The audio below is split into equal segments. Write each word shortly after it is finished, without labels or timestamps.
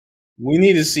We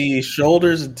need to see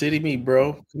shoulders and titty meat,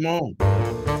 bro. Come on.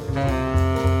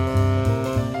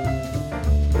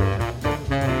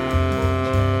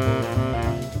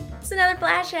 It's another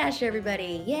Flash Hash,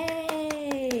 everybody.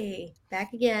 Yay!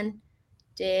 Back again.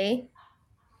 D,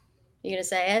 you gonna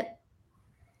say it?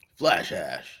 Flash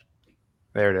Ash.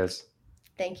 There it is.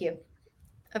 Thank you.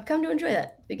 I've come to enjoy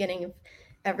that beginning of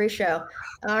every show.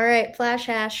 All right, Flash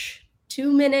Hash.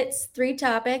 2 minutes, 3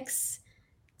 topics.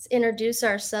 Let's introduce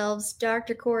ourselves.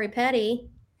 Dr. Corey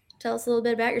Petty, tell us a little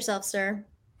bit about yourself, sir.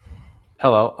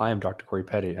 Hello, I am Dr. Corey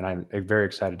Petty, and I'm very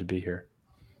excited to be here.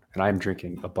 And I am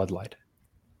drinking a Bud Light.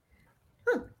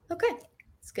 Oh, okay.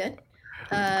 That's good.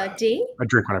 D? I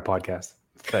drink on a podcast.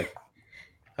 Okay.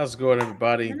 How's it going,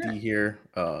 everybody? D here,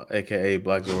 aka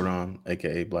Black Zordon,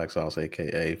 aka Black Sauce,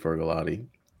 aka Fergalati,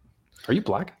 Are you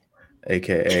black?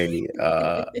 aka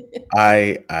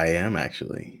I am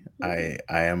actually. I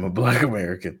am a Black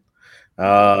American.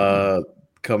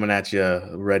 Coming at you,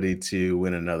 ready to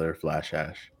win another Flash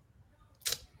Ash.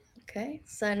 Okay.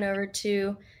 Sign over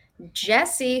to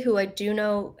Jesse, who I do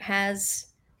know has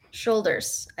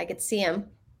shoulders. I could see him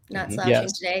not slouching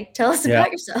Yes. today. Tell us Yeah.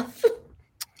 about yourself.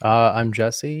 I'm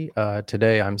Jesse.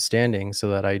 Today I'm standing so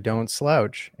that I don't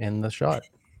slouch in the shot.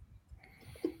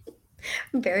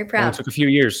 I'm very Only proud. took a few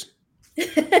years.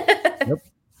 Just a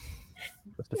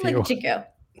Look few. at you go.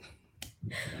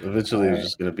 Eventually, it's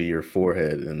just going to be your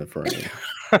forehead in the frame.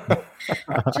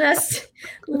 Just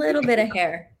a little bit of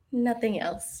hair, nothing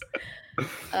else.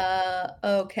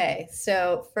 Okay,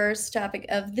 so first topic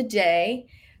of the day,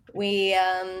 we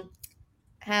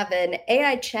have an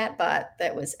AI chatbot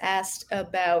that was asked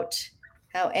about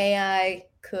how AI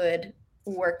could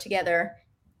work together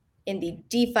in the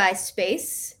DeFi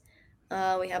space.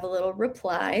 We have a little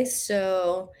reply,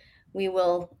 so we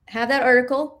will have that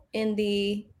article in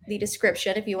the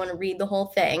description if you want to read the whole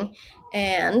thing.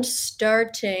 And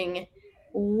starting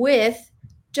with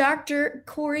Dr.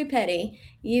 Corey Petty,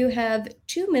 you have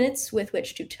 2 minutes with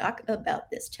which to talk about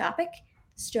this topic,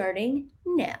 starting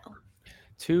now.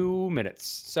 2 minutes.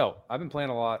 So I've been playing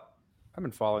a lot. I've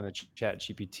been following the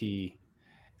ChatGPT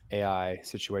AI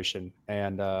situation,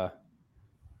 and I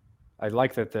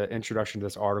like that the introduction to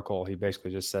this article, he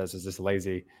basically just says, "Is this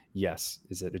lazy? Yes.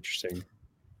 Is it interesting?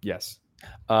 Yes."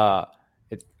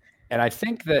 And I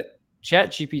think that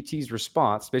ChatGPT's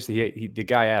response, basically, the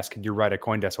guy asked, "Could you write a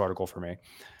CoinDesk article for me?"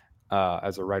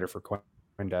 As a writer for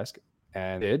CoinDesk,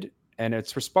 and did, and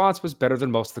its response was better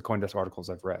than most of the CoinDesk articles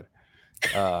I've read.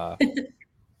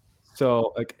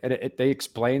 So, like, they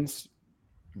explains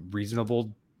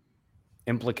reasonable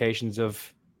implications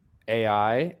of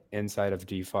AI inside of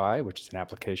DeFi, which is an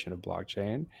application of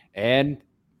blockchain, and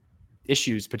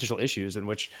potential issues in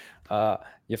which you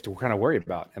have to kind of worry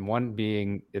about. And one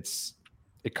being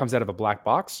it comes out of a black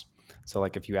box. So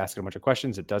like if you ask it a bunch of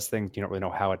questions, it does things, you don't really know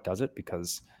how it does it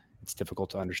because it's difficult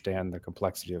to understand the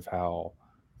complexity of how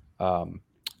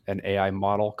an AI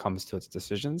model comes to its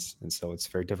decisions. And so it's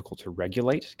very difficult to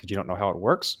regulate because you don't know how it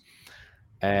works.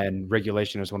 And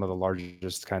regulation is one of the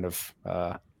largest kind of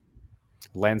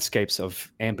landscapes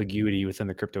of ambiguity within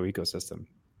the crypto ecosystem.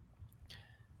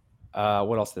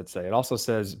 What else did it say? It also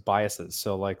says biases.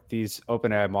 So like these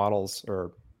OpenAI models,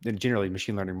 or generally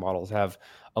machine learning models, have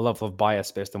a level of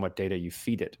bias based on what data you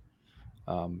feed it.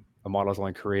 A model is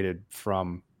only created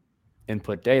from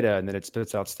input data, and then it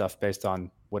spits out stuff based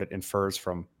on what it infers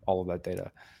from all of that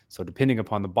data. So depending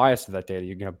upon the bias of that data,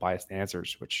 you're going to have biased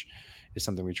answers, which is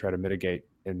something we try to mitigate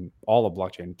in all of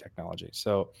blockchain technology.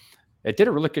 So it did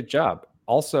a really good job.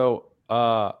 Also,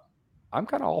 I'm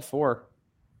kind of all for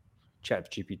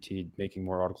ChatGPT making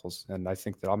more articles, and I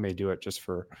think that I may do it just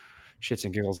for shits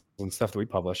and giggles and stuff that we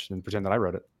publish and pretend that I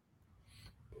wrote it.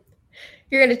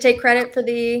 You're going to take credit for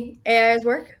the AI's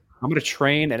work? I'm going to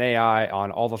train an AI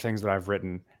on all the things that I've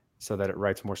written so that it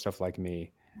writes more stuff like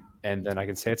me, and then I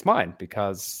can say it's mine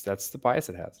because that's the bias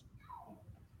it has.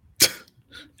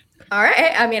 All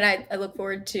right. I mean, I look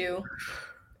forward to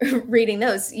reading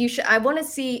those. I want to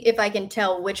see if I can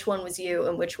tell which one was you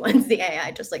and which one's the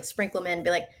AI. Just like sprinkle them in and be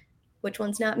like, which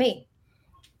one's not me?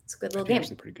 It's a good little game.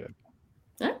 Actually pretty good.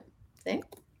 All right. See?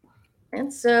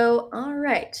 And so, all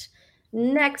right.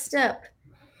 Next up,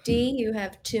 D, you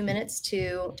have 2 minutes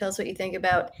to tell us what you think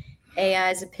about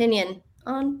AI's opinion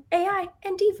on AI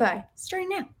and DeFi. Starting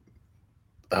now.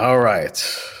 All right.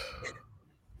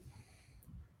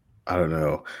 I don't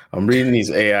know. I'm reading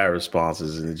these AI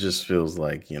responses, and it just feels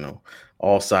like,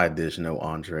 all side dish, no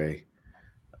entree.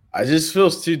 I just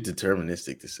feels too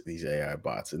deterministic, these AI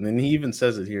bots. And then he even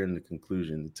says it here in the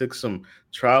conclusion. It took some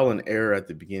trial and error at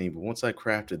the beginning, but once I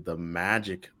crafted the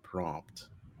magic prompt,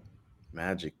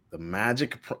 magic the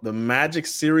magic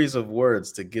series of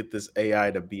words to get this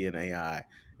AI to be an AI.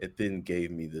 It then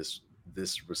gave me this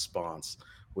response,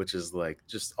 which is like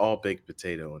just all baked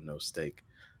potato and no steak.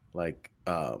 Like,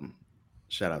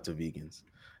 shout out to vegans.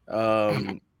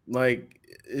 Like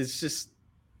it's just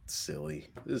silly.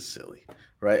 This is silly,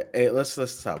 right? Hey, let's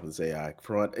stop with this AI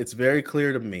front. It's very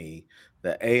clear to me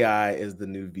that AI is the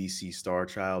new VC star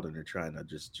child, and they're trying to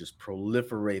just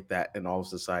proliferate that in all of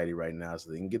society right now, so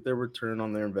they can get their return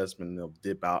on their investment, and they'll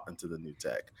dip out into the new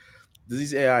tech.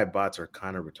 These AI bots are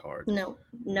kind of retarded. No.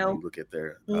 When you look at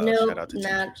their No, shout out to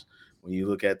teachers. When you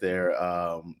look at their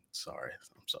I'm sorry,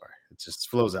 it just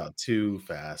flows out too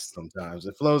fast sometimes.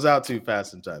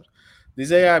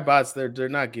 These AI bots, they're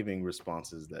not giving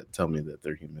responses that tell me that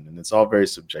they're human, and it's all very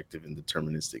subjective and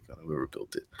deterministic on whoever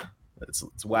built it.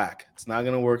 It's whack. It's not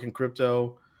going to work in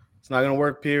crypto. It's not going to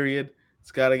work, period.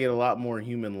 It's got to get a lot more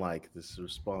human-like. This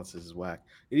response is whack.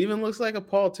 It even looks like a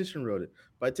politician wrote it.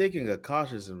 By taking a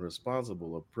cautious and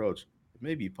responsible approach, it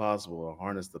may be possible to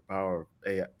harness the power of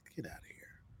AI. Get out of here.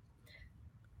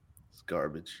 It's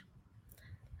garbage.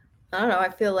 I don't know. I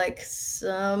feel like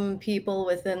some people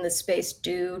within the space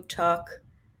do talk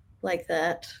like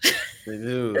that. They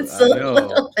do. It's a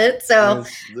little bit. So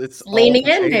it's leaning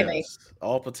in, maybe.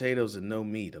 All potatoes and no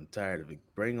meat. I'm tired of it.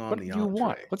 Bring on What the do you entree.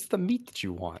 want? What's the meat that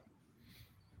you want?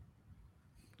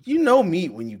 You know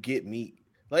meat when you get meat.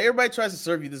 Like everybody tries to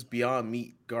serve you this Beyond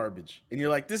Meat garbage, and you're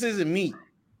like, this isn't meat.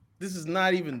 This is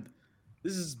not even.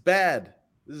 This is bad.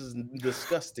 This is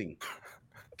disgusting.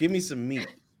 Give me some meat.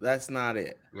 That's not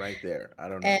it right there. I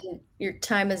don't know. And your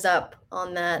time is up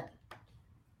on that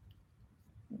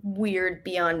weird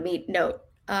Beyond Meat note.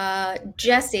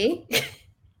 Jesse.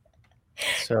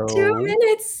 So 2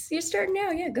 minutes. You're starting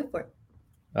now. Yeah, go for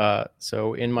it.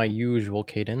 So in my usual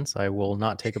cadence, I will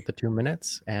not take up the 2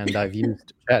 minutes, and I've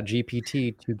used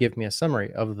ChatGPT to give me a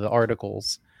summary of the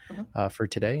articles for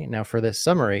today. Now, for this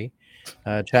summary,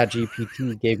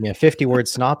 ChatGPT gave me a 50-word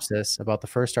synopsis about the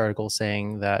first article,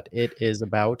 saying that it is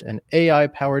about an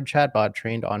AI-powered chatbot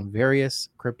trained on various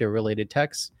crypto-related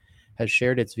texts, has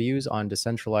shared its views on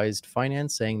decentralized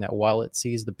finance, saying that while it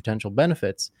sees the potential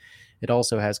benefits, it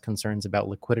also has concerns about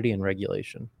liquidity and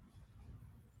regulation.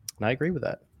 And I agree with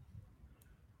that.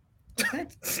 Okay.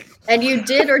 And you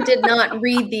did or did not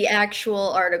read the actual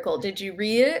article? Did you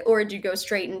read it, or did you go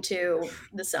straight into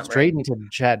the summary? Straight into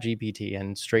ChatGPT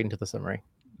and straight into the summary.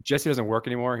 Jesse doesn't work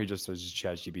anymore. He just uses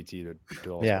ChatGPT to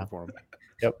do all this work for him.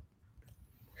 Yep.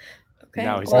 Okay.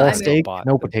 Now he's all steak,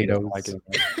 no potatoes.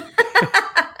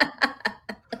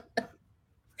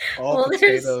 All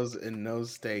potatoes and no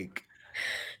steak.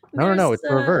 No, it's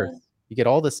the reverse. You get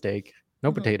all the steak,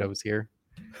 no potatoes here.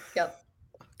 Yep.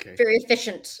 Okay. Very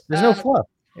efficient. There's no fluff.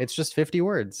 It's just 50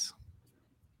 words.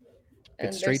 And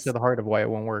It's straight to the heart of why it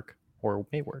won't work or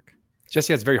may work.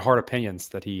 Jesse has very hard opinions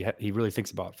that he really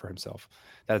thinks about for himself.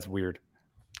 That's weird.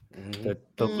 Mhm.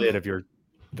 That the lid of your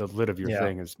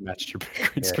thing has matched your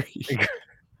green screen.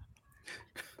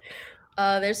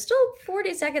 There's still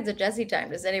 40 seconds of Jesse time.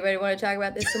 Does anybody want to talk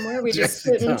about this some more? We just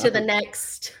Jesse put into time.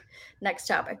 the next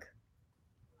topic.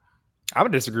 I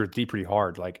would disagree with Dee pretty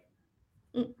hard. Like,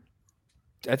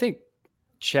 I think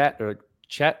chat like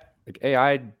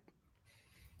AI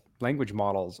language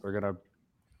models are gonna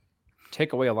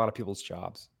take away a lot of people's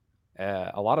jobs.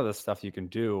 A lot of the stuff you can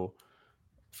do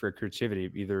for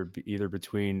creativity, either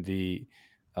between the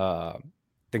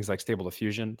things like Stable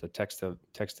Diffusion, the text to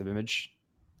image,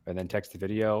 and then text to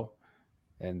video,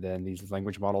 and then these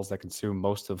language models that consume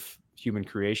most of human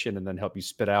creation and then help you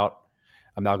spit out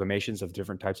amalgamations of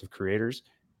different types of creators,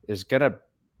 is gonna,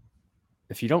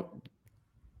 if you don't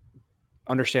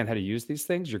understand how to use these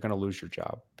things, you're going to lose your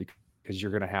job, because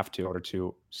you're going to have to, in order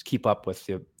to keep up with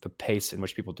the pace in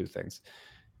which people do things,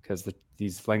 because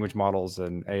these language models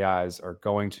and AIs are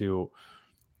going to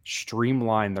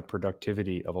streamline the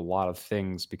productivity of a lot of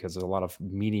things, because a lot of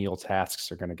menial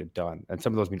tasks are going to get done. And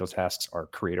some of those menial tasks are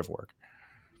creative work.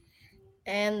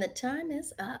 And the time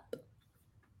is up.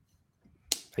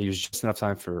 I used just enough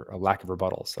time for a lack of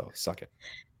rebuttal, so suck it.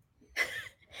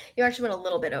 You actually went a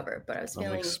little bit over, but I was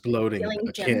feeling exploding.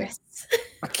 generous.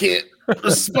 I can't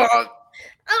respond.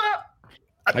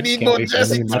 I need more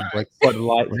Jesse time. Put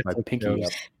light with my pinky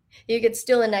up. You could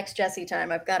steal the next Jesse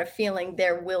time. I've got a feeling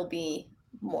there will be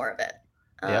more of it.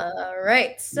 Yep. All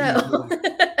right. So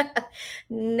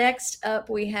next up,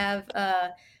 we have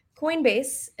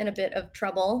Coinbase in a bit of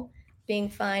trouble, being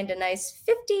fined a nice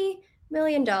 $50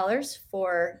 million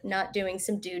for not doing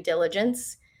some due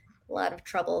diligence. A lot of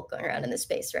trouble going around in the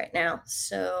space right now.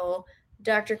 So,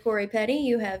 Dr. Corey Petty,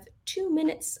 you have 2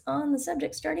 minutes on the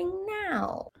subject starting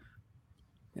now.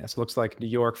 Yes, it looks like New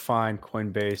York fined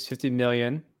Coinbase $50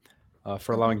 million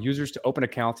for allowing users to open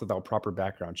accounts without proper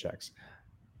background checks.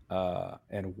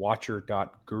 And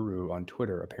Watcher.guru on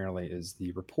Twitter apparently is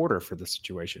the reporter for this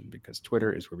situation because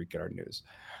Twitter is where we get our news.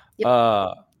 Yep.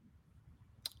 I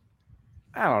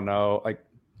don't know. Like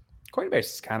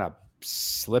Coinbase is kind of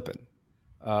slipping.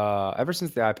 Ever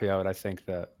since the IPO, I think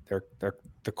that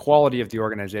the quality of the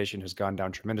organization has gone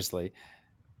down tremendously,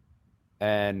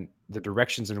 and the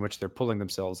directions in which they're pulling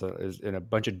themselves is in a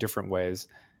bunch of different ways.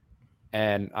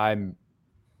 And I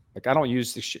don't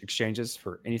use exchanges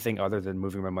for anything other than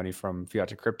moving my money from fiat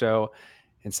to crypto.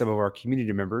 And some of our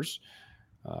community members,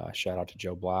 shout out to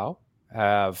Joe Blau,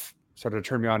 have started to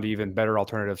turn me on to even better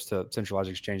alternatives to centralized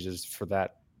exchanges for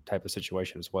that type of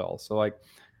situation as well. So like,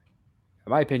 in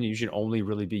my opinion, you should only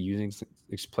really be using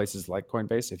places like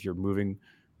Coinbase if you're moving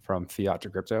from fiat to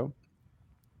crypto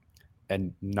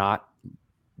and not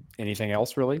anything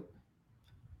else really,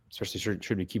 especially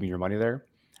should be keeping your money there.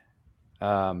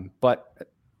 But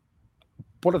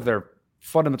one of their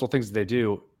fundamental things that they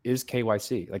do is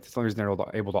KYC. Like the only reason they're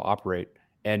able to operate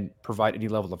and provide any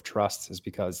level of trust is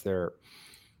because they're,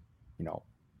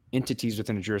 entities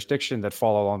within a jurisdiction that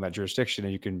follow along that jurisdiction,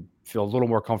 and you can feel a little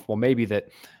more comfortable maybe that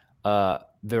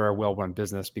they're a well-run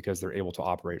business because they're able to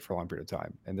operate for a long period of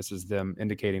time. And this is them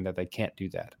indicating that they can't do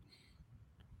that.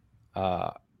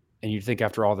 And you'd think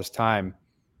after all this time,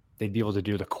 they'd be able to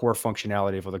do the core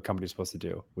functionality of what the company is supposed to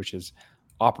do, which is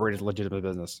operate as a legitimate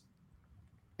business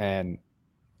and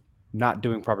not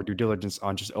doing proper due diligence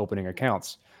on just opening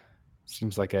accounts.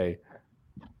 Seems like a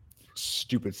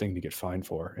stupid thing to get fined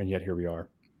for. And yet here we are.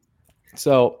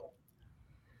 So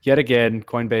yet again,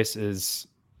 Coinbase is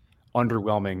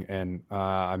underwhelming, and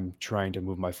I'm trying to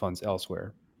move my funds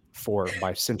elsewhere for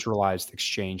my centralized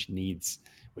exchange needs,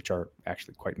 which are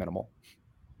actually quite minimal.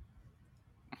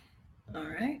 All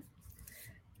right.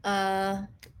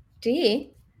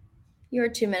 D, your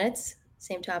 2 minutes,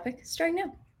 same topic, starting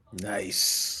now.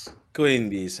 Nice.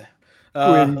 Coinbase.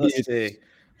 Let's see.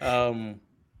 The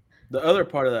other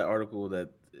part of that article that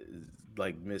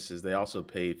misses, they also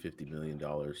paid $50 million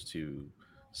to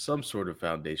some sort of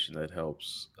foundation that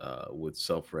helps with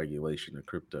self-regulation of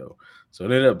crypto. So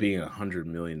it ended up being $100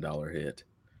 million hit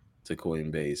to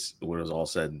Coinbase when it was all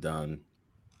said and done.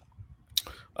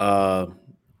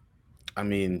 I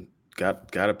mean,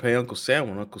 got to pay Uncle Sam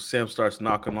when Uncle Sam starts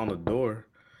knocking on the door,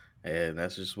 and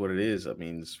that's just what it is. I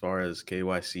mean, as far as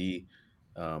KYC,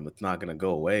 it's not going to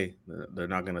go away. They're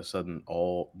not going to sudden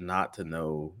all not to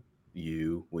know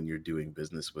you when you're doing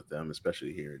business with them,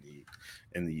 especially here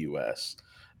in the U.S.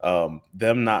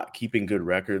 Them not keeping good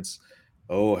records.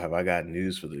 Oh, have I got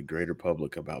news for the greater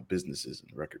public about businesses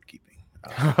and record keeping?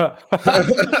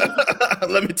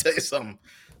 Let me tell you something.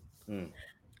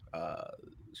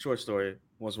 Short story.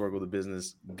 Once worked with a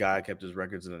business, guy kept his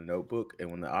records in a notebook, and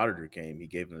when the auditor came, he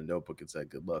gave him the notebook and said,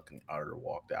 "Good luck," and the auditor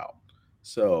walked out.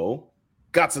 So,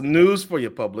 got some news for you,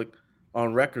 public,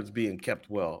 on records being kept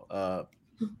well. I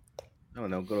don't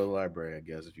know. Go to the library, I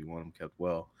guess, if you want them kept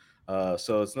well.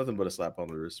 So it's nothing but a slap on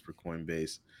the wrist for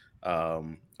Coinbase.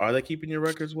 Are they keeping your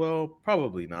records well?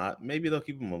 Probably not. Maybe they'll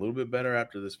keep them a little bit better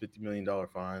after this $50 million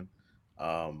fine.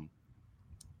 Odds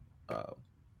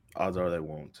are they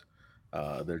won't.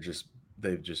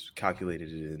 They've just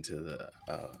calculated it into the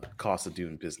cost of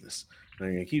doing business. And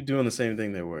they're going to keep doing the same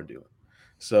thing they were doing.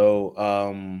 So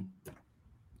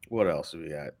what else do we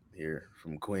got here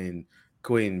from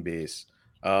Coinbase?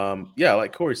 Yeah,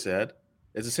 like Corey said,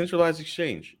 it's a centralized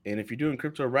exchange. And if you're doing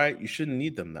crypto right, you shouldn't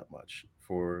need them that much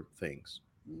for things.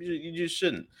 You just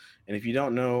shouldn't. And if you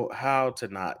don't know how to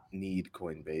not need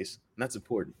Coinbase, and that's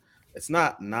important. It's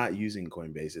not using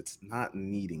Coinbase. It's not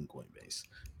needing Coinbase.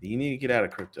 You need to get out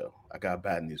of crypto. I got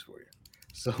bad news for you.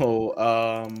 So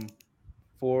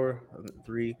 4,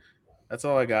 3, that's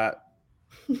all I got.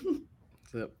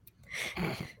 So,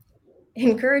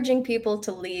 encouraging people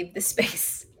to leave the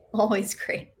space. Always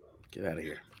great. Get out of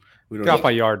here. We don't off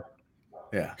my yard.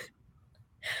 Yeah.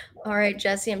 All right,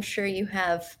 Jesse, I'm sure you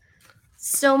have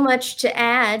so much to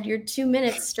add. Your 2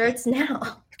 minutes starts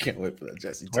now. Can't wait for that,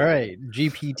 Jesse. All right.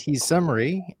 GPT's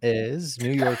summary is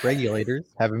New York regulators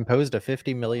have imposed a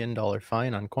 $50 million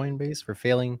fine on Coinbase for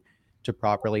failing to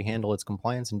properly handle its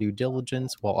compliance and due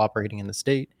diligence while operating in the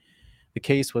state. The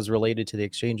case was related to the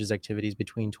exchange's activities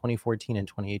between 2014 and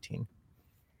 2018.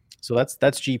 So that's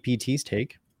GPT's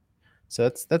take. So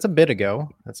that's a bit ago.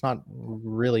 That's not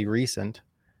really recent.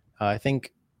 I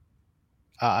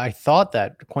thought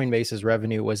that Coinbase's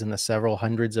revenue was in the several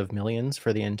hundreds of millions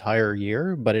for the entire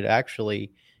year, but it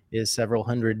actually is several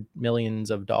hundred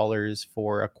millions of dollars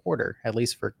for a quarter, at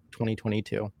least for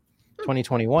 2022.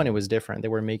 2021, it was different. They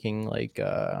were making like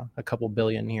a couple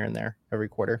billion here and there every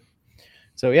quarter.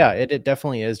 So yeah, it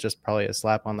definitely is just probably a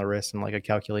slap on the wrist and like a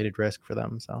calculated risk for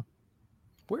them. So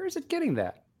where is it getting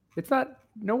that? It's not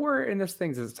nowhere in this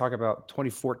thing does it talk about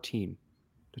 2014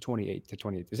 to 28 to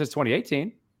 28. It says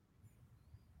 2018.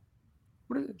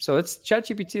 So it's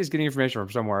ChatGPT is getting information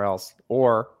from somewhere else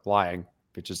or lying,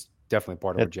 which is definitely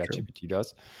part of what ChatGPT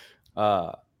does.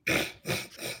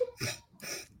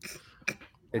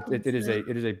 It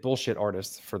is a bullshit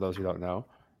artist for those who don't know,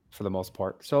 for the most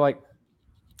part. So like,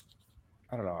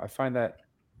 I don't know. I find that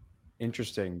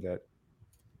interesting that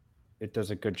it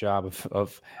does a good job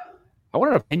of I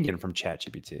want an opinion from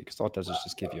ChatGPT because all it does is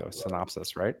just give you a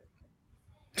synopsis, right?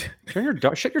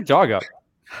 Shut your dog up.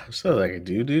 So like a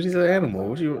dude, he's an animal.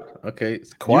 What you? Okay,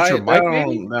 it's quiet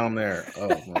down there. Oh,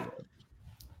 man.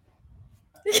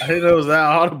 I didn't know it was that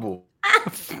audible.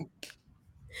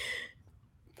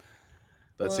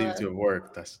 That seems to have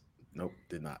worked. Nope,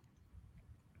 did not.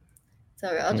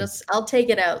 So I'll take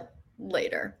it out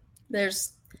later.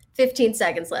 There's 15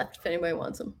 seconds left if anybody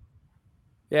wants them.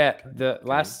 Yeah, the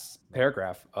last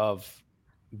paragraph of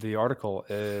the article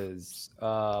is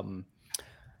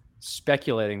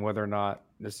speculating whether or not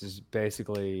this is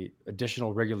basically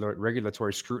additional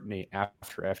regulatory scrutiny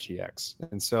after FTX.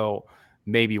 And so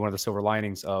maybe one of the silver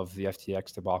linings of the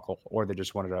FTX debacle, or they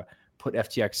just wanted to put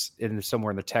FTX in somewhere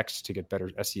in the text to get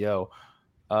better SEO.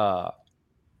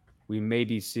 We may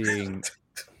be seeing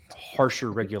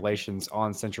harsher regulations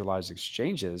on centralized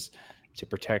exchanges to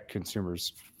protect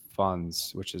consumers'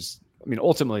 funds, which is, I mean,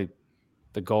 ultimately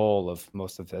the goal of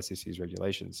most of the SEC's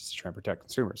regulations is to try and protect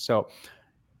consumers. So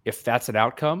if that's an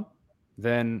outcome,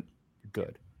 then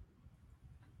good.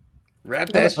 Wrap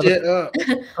that shit up.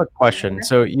 Quick question.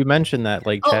 So you mentioned that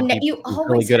like ChatGPT is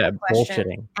really good at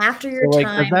bullshitting. After your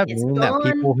time, does that mean that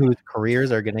people whose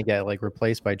careers are going to get like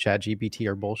replaced by ChatGPT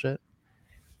are bullshit?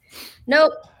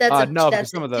 Nope, that's a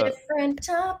different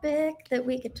topic that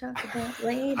we could talk about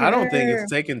later. I don't think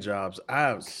it's taking jobs. I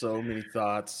have so many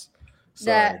thoughts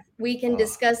that we can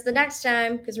discuss the next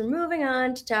time because we're moving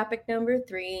on to topic number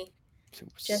 3.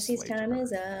 Jesse's time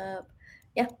is up.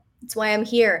 Yeah, that's why I'm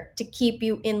here, to keep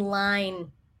you in line.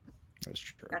 That's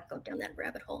true. Not go down that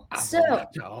rabbit hole.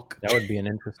 That would be an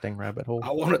interesting rabbit hole.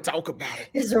 I want to talk about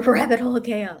it. It's a rabbit hole of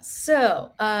chaos.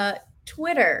 So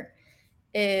Twitter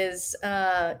is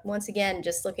once again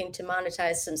just looking to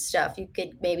monetize some stuff. You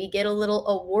could maybe get a little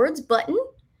awards button.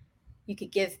 You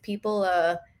could give people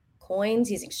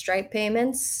coins using Stripe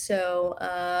payments. So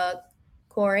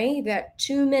Corey, you've got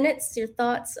 2 minutes. Your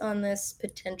thoughts on this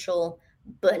potential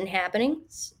button happening?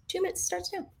 2 minutes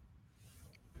starts now.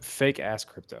 Fake ass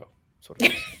crypto. Sort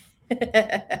of.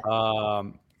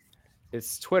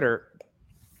 It's Twitter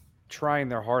trying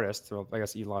their hardest. Well, I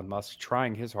guess Elon Musk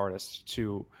trying his hardest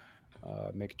to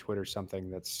make Twitter something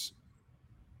that's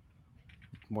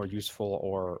more useful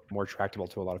or more tractable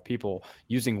to a lot of people,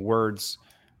 using words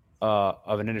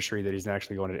of an industry that he's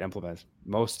actually going to implement.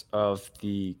 Most of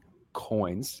the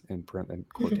coins in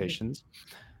quotations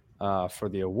for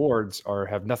the awards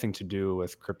have nothing to do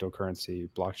with cryptocurrency,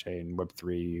 blockchain,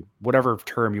 Web3, whatever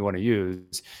term you want to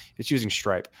use. It's using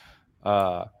Stripe.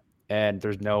 And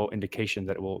there's no indication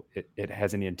that it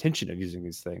has any intention of using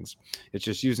these things. It's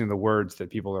just using the words that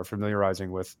people are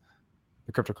familiarizing with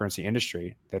the cryptocurrency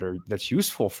industry that's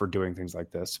useful for doing things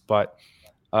like this, but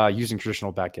using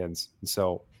traditional backends. And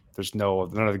so there's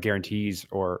none of the guarantees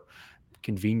or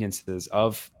conveniences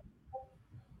of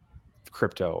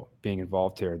crypto being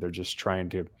involved here. They're just trying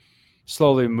to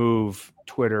slowly move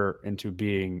Twitter into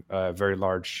being a very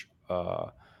large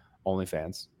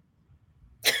OnlyFans.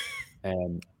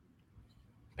 And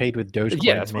paid with Dogecoin,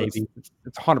 yeah, maybe.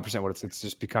 It's 100% what it's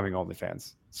just becoming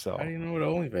OnlyFans. So how do you know what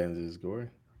OnlyFans is, Corey?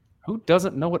 Who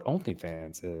doesn't know what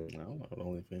OnlyFans is? I don't know what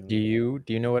OnlyFans do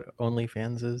you know what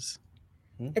OnlyFans is?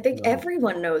 I think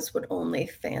everyone knows what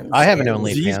OnlyFans is. I have an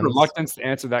OnlyFans. Z's reluctance to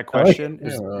answer that question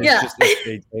is just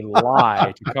a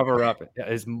lie to cover up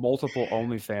his multiple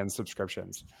OnlyFans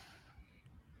subscriptions.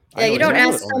 Yeah, you don't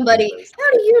ask somebody,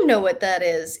 how do you know what that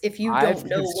is if you don't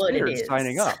know what it is?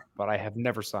 Signing up, but I have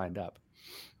never signed up.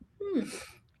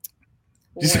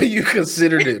 You say you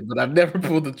considered it, but I've never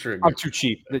pulled the trigger. I'm too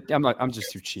cheap. I'm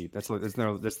just too cheap. That's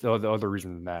the other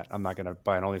reason than that. I'm not gonna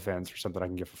buy an OnlyFans for something I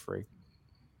can get for free.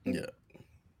 Yeah.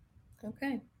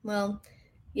 Okay. Well,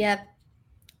 you have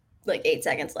like 8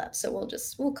 seconds left, so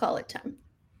we'll call it time.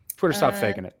 Twitter, stop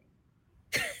faking it.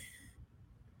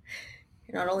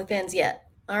 You're not OnlyFans yet.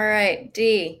 All right,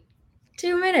 D.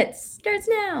 2 minutes starts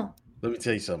now. Let me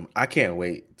tell you something. I can't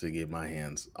wait to get my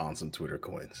hands on some Twitter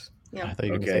coins. Yeah. I thought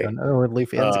you were going to say another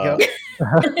OnlyFans account.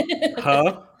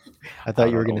 Huh? I thought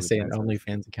you were on going to say an OnlyFans.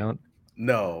 OnlyFans account.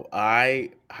 No,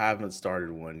 I haven't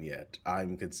started one yet.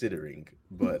 I'm considering,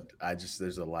 but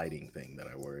there's a lighting thing that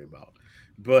I worry about.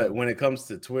 But when it comes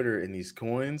to Twitter and these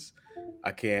coins,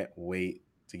 I can't wait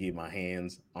to get my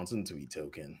hands on some tweet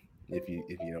token. If you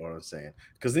know what I'm saying,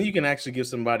 because then you can actually give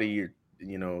somebody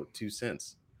your 2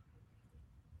 cents.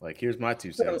 Like, here's my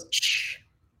 2 cents.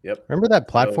 Yep. Remember that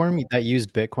platform that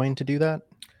used Bitcoin to do that?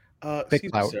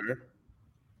 Excuse me, sir.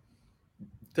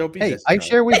 Don't be Hey, I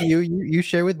share with you. You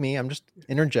share with me. I'm just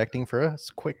interjecting for a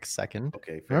quick second.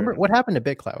 Okay. Remember what happened to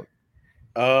BitClout?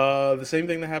 The same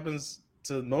thing that happens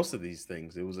to most of these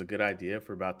things. It was a good idea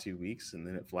for about 2 weeks, and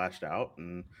then it flashed out,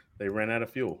 and they ran out of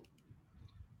fuel.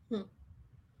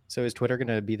 So is Twitter going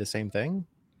to be the same thing?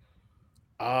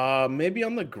 Maybe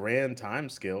on the grand time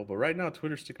scale, but right now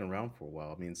Twitter's sticking around for a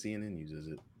while. I mean, CNN uses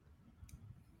it.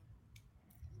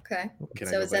 Okay. Can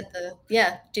so I is that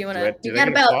do you want to? You I got get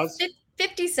a about pause?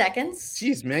 50 seconds.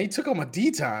 Jeez, man, you took all my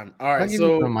D time. All right, I'll give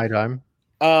you some of my time.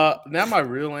 Now my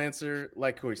real answer,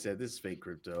 like Corey said, this is fake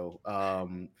crypto.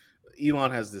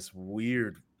 Elon has this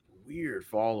weird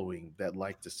following that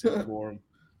like to simp for him.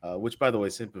 Which, by the way,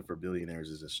 simping for billionaires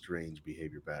is a strange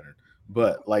behavior pattern.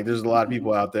 But like, there's a lot of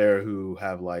people out there who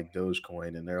have like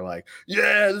Dogecoin, and they're like,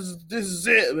 "Yeah, this is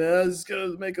it, man. This is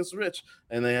gonna make us rich."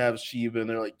 And they have Shiba, and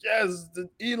they're like, "Yes,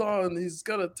 Elon, he's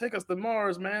gonna take us to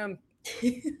Mars, man."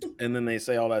 And then they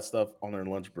say all that stuff on their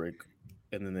lunch break,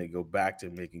 and then they go back to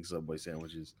making Subway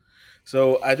sandwiches.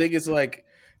 So I think it's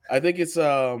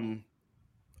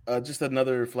just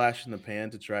another flash in the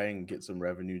pan to try and get some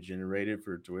revenue generated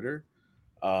for Twitter.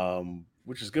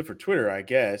 Which is good for Twitter, I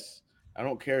guess. I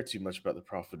don't care too much about the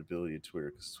profitability of Twitter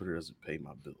because Twitter doesn't pay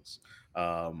my bills.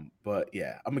 But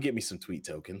yeah, I'm gonna get me some tweet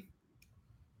token.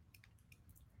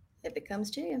 If it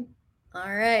comes to you.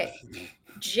 All right,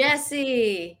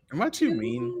 Jesse. Am I too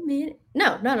mean?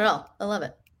 No, not at all. I love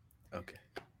it. Okay.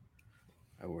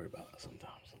 I worry about that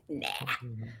sometimes. Nah.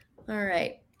 All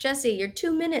right, Jesse, your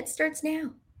 2 minutes starts now.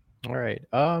 All right.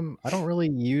 I don't really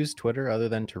use Twitter other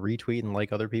than to retweet and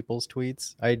like other people's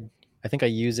tweets. I think I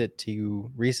use it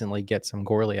to recently get some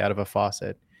Gourley out of a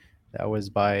faucet. That was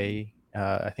by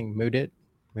I think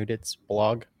Moodit's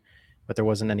blog, but there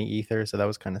wasn't any ether, so that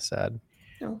was kind of sad.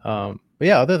 Oh. But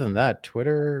yeah, other than that,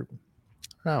 Twitter,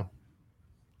 I don't know,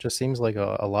 just seems like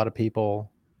a lot of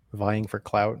people vying for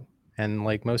clout, and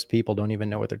like most people don't even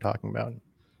know what they're talking about.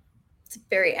 It's a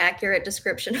very accurate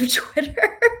description of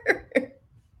Twitter.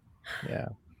 Yeah.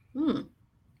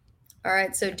 All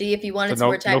right, so D, if you wanted some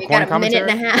more time, no you got a commentary?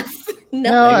 minute and a half.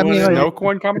 No, I mean, like, no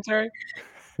coin commentary.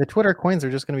 The Twitter coins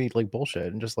are just going to be like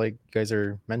bullshit, and just like you guys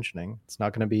are mentioning, it's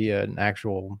not going to be an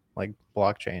actual like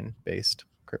blockchain based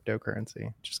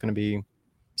cryptocurrency. It's just going to be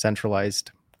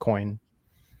centralized coin.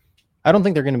 I don't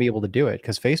think they're going to be able to do it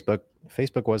because Facebook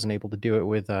wasn't able to do it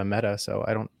with Meta, so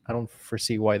I don't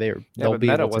foresee why they'll be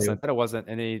Meta able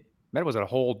to. Meta was a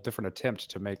whole different attempt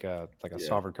to make a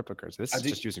sovereign cryptocurrency. This is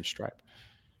just using Stripe.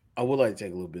 I would like to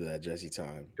take a little bit of that Jesse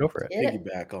time. Go for it. Yeah.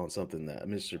 Piggyback on something that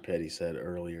Mr. Petty said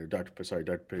earlier. Dr.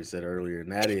 Petty said earlier, and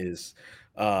that is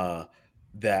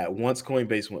that once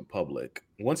Coinbase went public,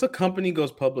 once a company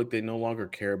goes public, they no longer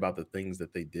care about the things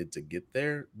that they did to get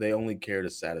there. They only care to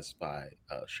satisfy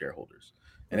shareholders,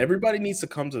 and everybody needs to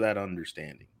come to that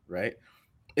understanding, right?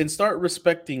 And start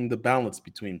respecting the balance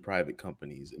between private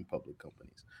companies and public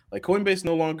companies. Like Coinbase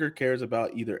no longer cares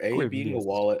about either A, being a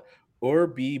wallet, or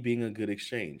B, being a good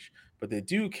exchange. But they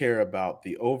do care about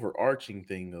the overarching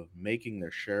thing of making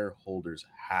their shareholders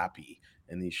happy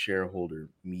in these shareholder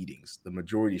meetings, the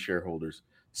majority shareholders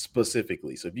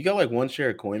specifically. So if you got like one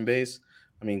share of Coinbase,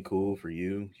 I mean, cool for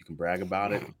you. You can brag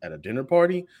about it at a dinner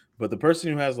party. But the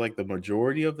person who has like the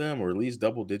majority of them, or at least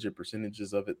double-digit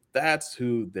percentages of it, that's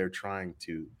who they're trying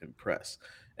to impress.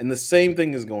 And the same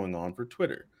thing is going on for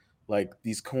Twitter. Like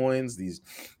these coins, these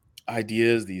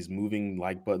ideas, these moving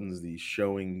like buttons, these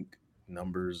showing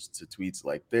numbers to tweets,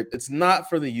 like it's not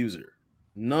for the user.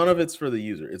 None of it's for the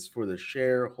user. It's for the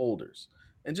shareholders.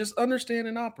 And just understand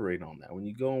and operate on that. When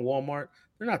you go in Walmart,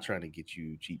 they're not trying to get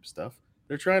you cheap stuff.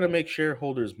 They're trying to make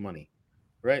shareholders money,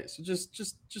 right? So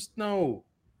just know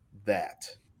that.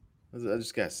 I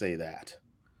just gotta say that.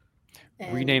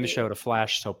 Rename the show to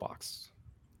Flash Soapbox.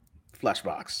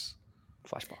 Flashbox.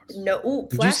 No,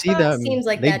 Did you see Flashbox that? seems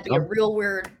like that'd be a real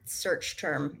weird search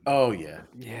term. Oh yeah.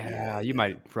 Yeah, you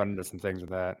might run into some things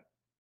with that.